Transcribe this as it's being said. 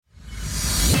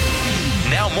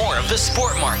more of the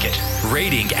sport market,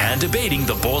 rating and debating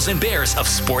the bulls and bears of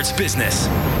sports business.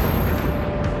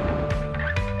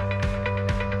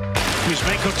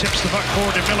 Kuzmenko tips the puck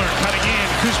forward to Miller, cutting in.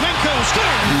 Kuzmenko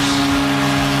scores!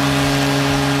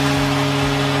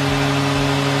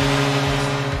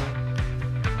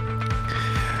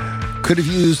 Could have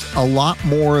used a lot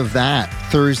more of that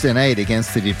Thursday night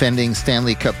against the defending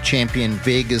Stanley Cup champion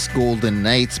Vegas Golden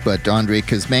Knights, but Andrei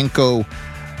Kuzmenko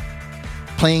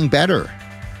playing better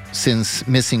since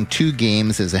missing 2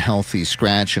 games as a healthy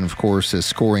scratch, and of course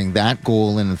scoring that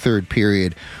goal in the third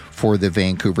period for the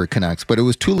Vancouver Canucks. But it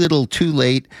was too little, too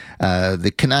late.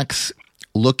 The Canucks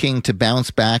looking to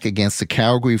bounce back against the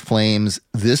Calgary Flames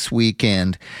this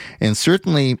weekend, and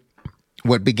certainly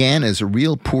what began as a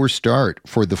real poor start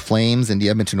for the Flames and the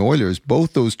Edmonton Oilers,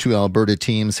 both those two Alberta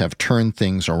teams have turned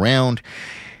things around,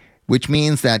 which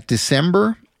means that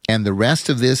December and the rest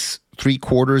of this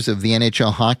 3/4 of the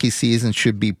NHL hockey season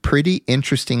should be pretty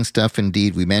interesting stuff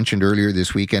indeed. We mentioned earlier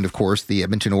this weekend, of course, the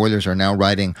Edmonton Oilers are now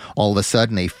riding all of a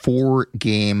sudden a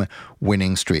 4-game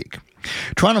winning streak.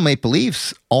 Toronto Maple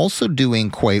Leafs also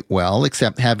doing quite well,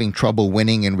 except having trouble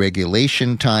winning in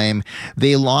regulation time.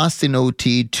 They lost in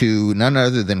OT to none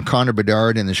other than Connor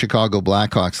Bedard and the Chicago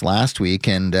Blackhawks last week,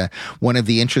 and one of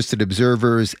the interested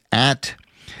observers at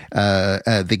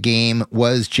the game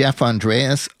was Jeff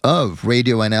Andreas of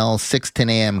Radio NL 610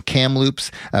 AM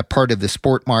Kamloops, part of the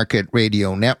Sport Market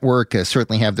Radio Network.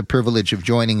 Certainly have the privilege of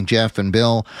joining Jeff and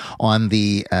Bill on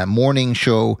the morning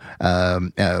show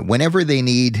whenever they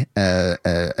need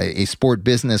a sport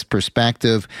business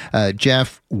perspective.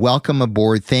 Jeff, welcome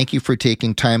aboard. Thank you for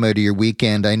taking time out of your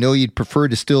weekend. I know you'd prefer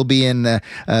to still be in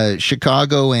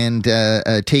Chicago and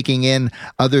taking in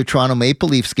other Toronto Maple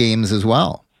Leafs games as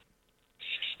well.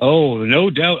 Oh,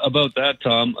 no doubt about that,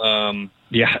 Tom.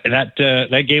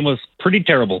 That game was pretty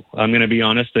terrible. I'm going to be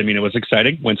honest. I mean, it was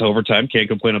exciting. Went to overtime. Can't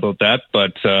complain about that.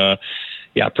 But,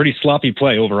 pretty sloppy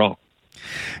play overall.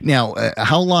 Now,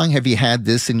 how long have you had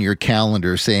this in your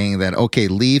calendar saying that, okay,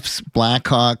 Leafs,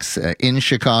 Blackhawks in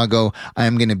Chicago,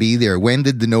 I'm going to be there? When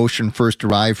did the notion first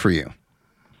arrive for you?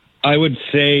 I would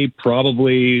say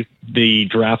probably the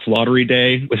draft lottery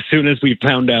day. As soon as we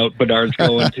found out Bedard's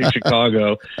going to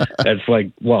Chicago, that's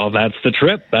like, well, that's the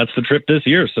trip. That's the trip this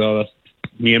year. So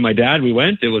me and my dad, we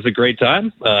went. It was a great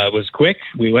time. It was quick.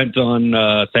 We went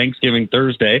on Thanksgiving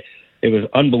Thursday. It was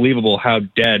unbelievable how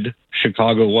dead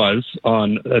Chicago was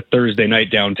on a Thursday night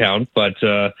downtown. But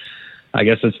I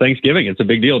guess it's Thanksgiving. It's a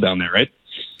big deal down there, right?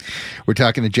 We're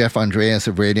talking to Jeff Andreas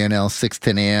of Radio NL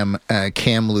 610 AM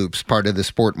Kamloops, part of the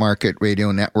Sport Market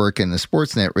Radio Network and the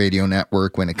Sportsnet Radio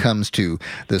Network when it comes to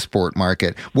the sport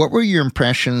market. What were your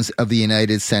impressions of the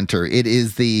United Center? It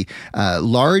is the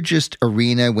largest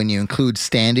arena when you include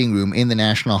standing room in the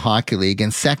National Hockey League,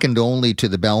 and second only to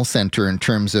the Bell Center in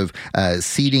terms of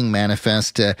seating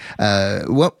manifest.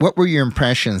 What were your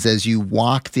impressions as you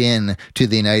walked in to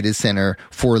the United Center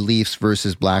for Leafs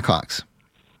versus Blackhawks?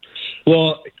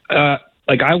 Well,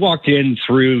 I walked in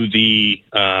through the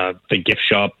gift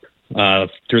shop,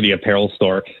 through the apparel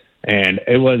store, and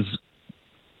it was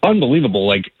unbelievable,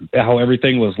 like how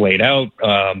everything was laid out,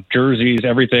 jerseys,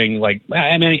 everything. Like,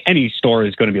 I mean, any store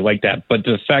is going to be like that, but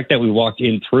the fact that we walked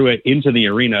in through it into the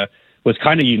arena was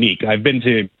kind of unique. I've been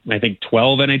to, I think,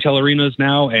 12 NHL arenas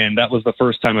now, and that was the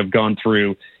first time I've gone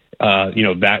through,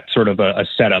 that sort of a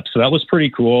setup. So that was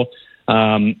pretty cool.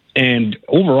 And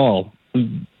overall,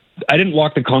 I didn't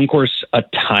walk the concourse a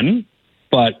ton,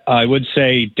 but I would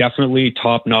say definitely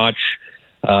top-notch.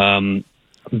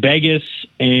 Vegas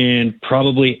and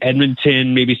probably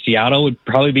Edmonton, maybe Seattle would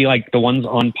probably be like the ones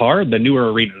on par, the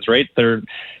newer arenas, right? They're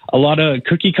a lot of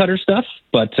cookie-cutter stuff,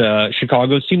 but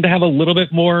Chicago seemed to have a little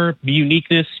bit more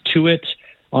uniqueness to it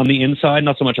on the inside,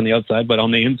 not so much on the outside, but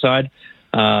on the inside.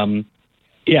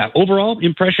 Overall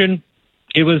impression,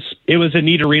 it was a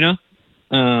neat arena.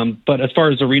 But as far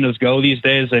as arenas go these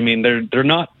days, I mean, they're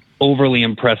not overly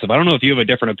impressive. I don't know if you have a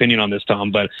different opinion on this,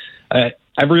 Tom, but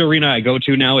every arena I go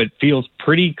to now, it feels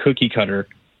pretty cookie cutter.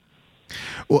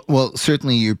 Well,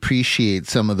 certainly you appreciate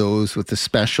some of those with the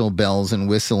special bells and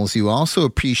whistles. You also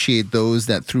appreciate those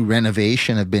that through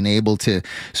renovation have been able to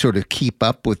sort of keep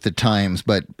up with the times,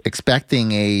 but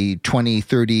expecting a 20,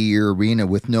 30-year arena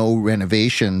with no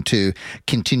renovation to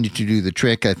continue to do the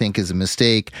trick, I think, is a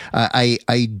mistake.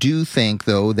 I do think,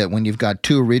 though, that when you've got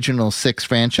two original six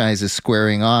franchises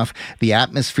squaring off, the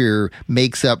atmosphere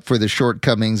makes up for the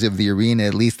shortcomings of the arena.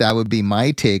 At least that would be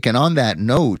my take. And on that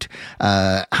note,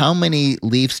 how many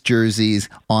Leafs jerseys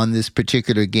on this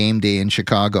particular game day in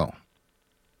Chicago?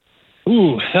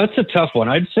 Ooh, that's a tough one.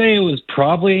 I'd say it was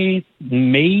probably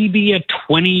maybe a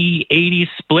 20-80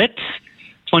 split.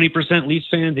 20% Leafs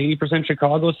fans, 80%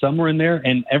 Chicago, somewhere in there.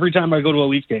 And every time I go to a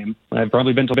Leaf game, I've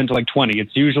probably been to like 20.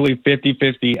 It's usually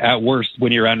 50-50 at worst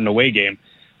when you're at an away game.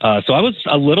 So I was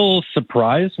a little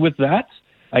surprised with that.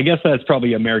 I guess that's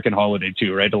probably American holiday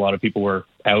too, right? A lot of people were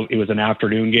out. It was an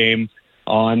afternoon game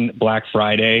on Black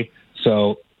Friday.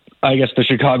 So I guess the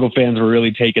Chicago fans were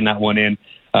really taking that one in.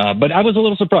 But I was a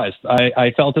little surprised.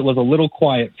 I felt it was a little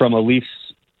quiet from a Leafs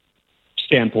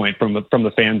standpoint from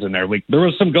the fans in there. Like, there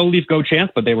was some go Leaf go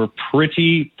chants, but they were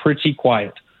pretty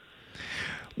quiet.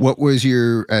 What was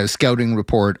your scouting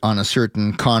report on a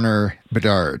certain Connor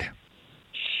Bedard?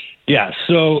 Yeah,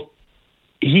 so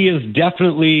he is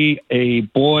definitely a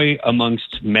boy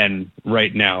amongst men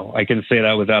right now. I can say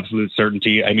that with absolute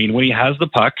certainty. I mean, when he has the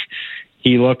puck,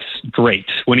 he looks great.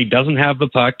 When he doesn't have the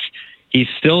puck, he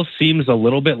still seems a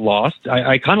little bit lost.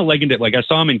 I kind of likened it, like I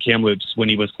saw him in Kamloops when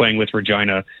he was playing with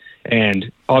Regina,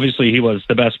 and obviously he was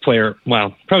the best player,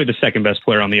 well, probably the second best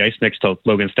player on the ice next to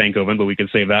Logan Stankoven, but we can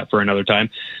save that for another time.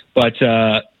 But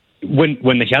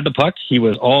when he had the puck, he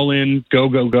was all in, go,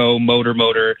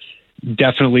 motor.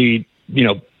 Definitely,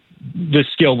 the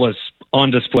skill was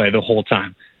on display the whole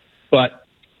time. But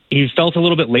he felt a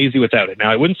little bit lazy without it.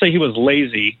 Now, I wouldn't say he was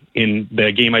lazy in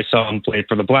the game I saw him play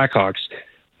for the Blackhawks,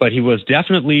 but he was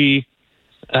definitely,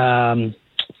 he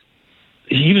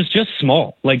was just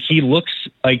small. Like, he looks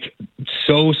like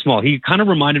so small. He kind of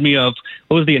reminded me of,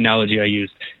 what was the analogy I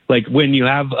used? Like when you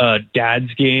have a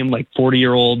dad's game, like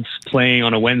 40-year-olds playing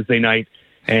on a Wednesday night,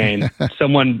 and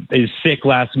someone is sick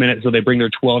last minute, so they bring their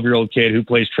 12-year-old kid who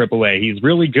plays AAA. He's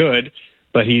really good,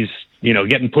 but he's,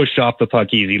 getting pushed off the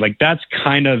puck easy. Like, that's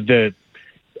kind of the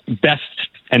best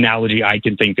analogy I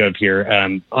can think of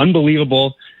here.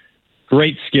 Unbelievable,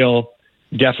 great skill,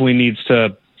 definitely needs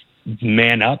to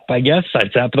man up, I guess.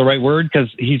 That's the right word,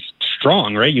 because he's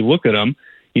strong, right? You look at him,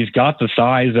 he's got the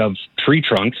size of tree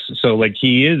trunks, so like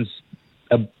he is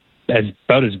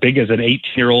about as big as an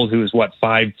 18-year-old who is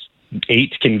 5'8"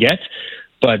 can get.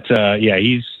 But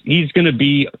he's going to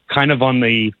be kind of on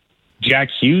the Jack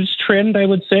Hughes trend, I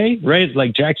would say, right?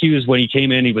 Like Jack Hughes, when he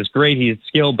came in, he was great, he had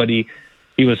skill, but he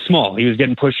was small, he was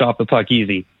getting pushed off the puck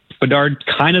easy. Bedard,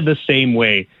 kind of the same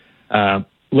way.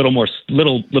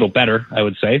 Little better, I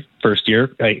would say. First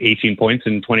year, 18 points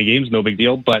in 20 games, no big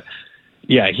deal. But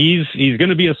yeah, he's going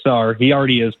to be a star. He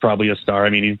already is probably a star. I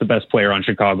mean, he's the best player on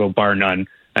Chicago, bar none.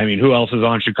 I mean, who else is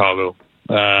on Chicago?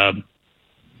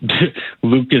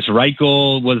 Lucas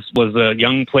Reichel was a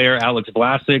young player. Alex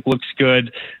Vlasic looks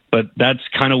good, but that's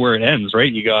kind of where it ends,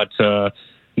 right? You got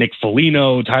Nick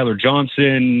Foligno, Tyler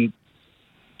Johnson,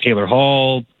 Taylor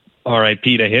Hall.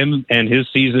 R.I.P. to him and his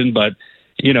season, but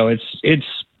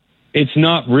it's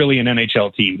not really an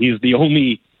NHL team. He's the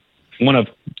only one of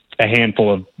a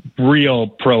handful of real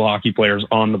pro hockey players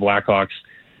on the Blackhawks.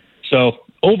 So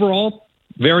overall,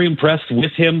 very impressed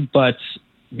with him, but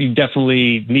he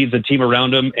definitely needs a team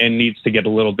around him and needs to get a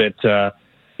little bit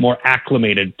more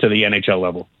acclimated to the NHL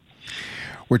level.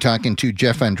 We're talking to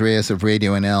Jeff Andreas of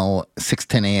Radio NL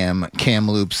 610 AM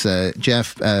Kamloops.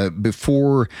 Jeff,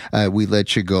 before we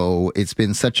let you go, it's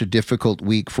been such a difficult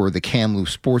week for the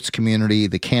Kamloops sports community,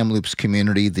 the Kamloops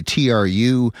community, the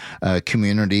TRU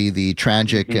community, the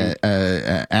tragic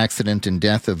accident and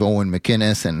death of Owen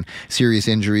McInnes and serious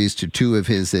injuries to two of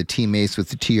his teammates with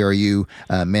the TRU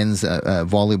men's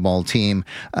volleyball team.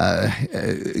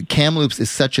 Kamloops is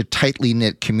such a tightly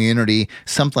knit community.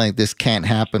 Something like this can't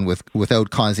happen without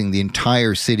causing the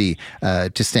entire city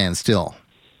to stand still.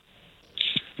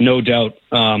 No doubt.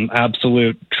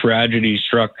 Absolute tragedy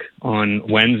struck on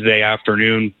Wednesday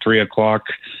afternoon,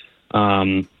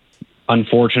 3:00.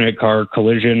 Unfortunate car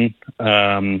collision.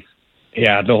 The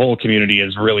whole community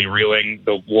is really reeling.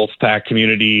 The Wolfpack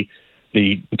community,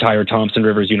 the entire Thompson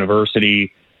Rivers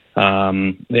University.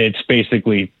 It's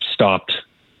basically stopped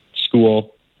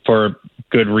school for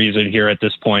good reason here at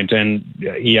this point. And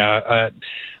I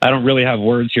don't really have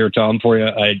words here, Tom, for you.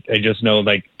 I just know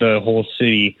like the whole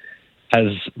city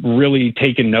has really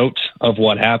taken note of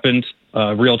what happened.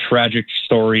 Real tragic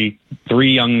story.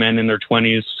 3 young men in their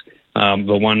 20s.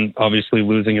 The one obviously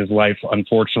losing his life,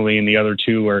 unfortunately, and the other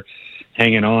 2 are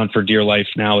hanging on for dear life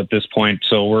now at this point.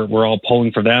 So we're all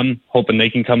pulling for them, hoping they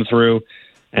can come through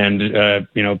and,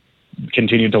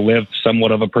 continue to live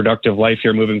somewhat of a productive life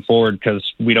here moving forward,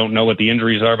 because we don't know what the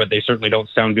injuries are, but they certainly don't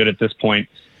sound good at this point.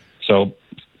 So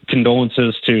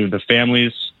condolences to the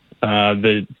families,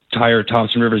 the entire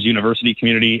Thompson Rivers University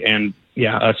community, and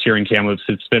us here in Kamloops,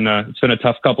 it's been a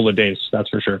tough couple of days, that's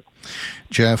for sure.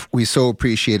 Jeff, we so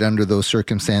appreciate under those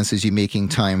circumstances you making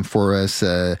time for us.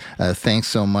 Thanks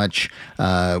so much.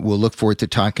 We'll look forward to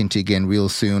talking to you again real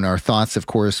soon. Our thoughts, of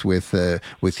course, with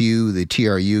you, the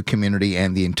TRU community,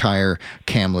 and the entire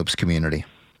Kamloops community.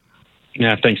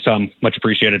 Yeah, thanks, Tom. Much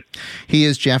appreciated. He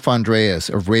is Jeff Andreas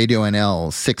of Radio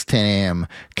NL 610 AM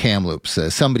Kamloops.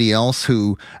 Somebody else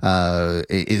who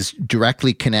is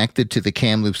directly connected to the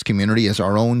Kamloops community is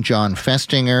our own John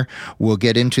Festinger. We'll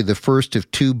get into the first of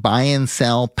two buy and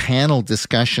sell panel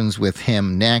discussions with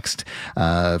him next.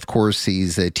 Of course,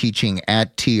 he's teaching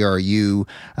at TRU.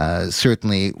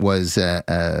 Certainly was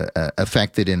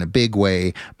affected in a big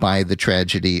way by the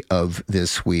tragedy of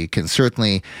this week. And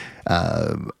certainly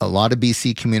a lot of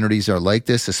BC communities are like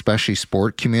this, especially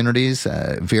sport communities,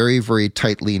 very, very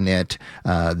tightly knit.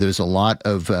 There's a lot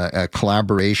of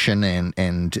collaboration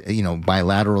and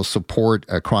bilateral support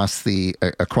across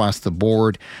the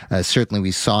board. Certainly,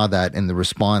 we saw that in the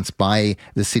response by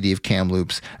the city of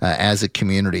Kamloops as a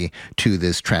community to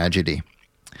this tragedy.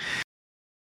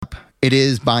 It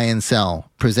is Buy and Sell,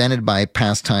 presented by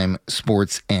Pastime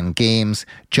Sports and Games.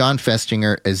 John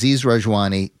Festinger, Aziz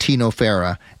Rajwani, Tino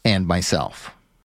Farah, and myself.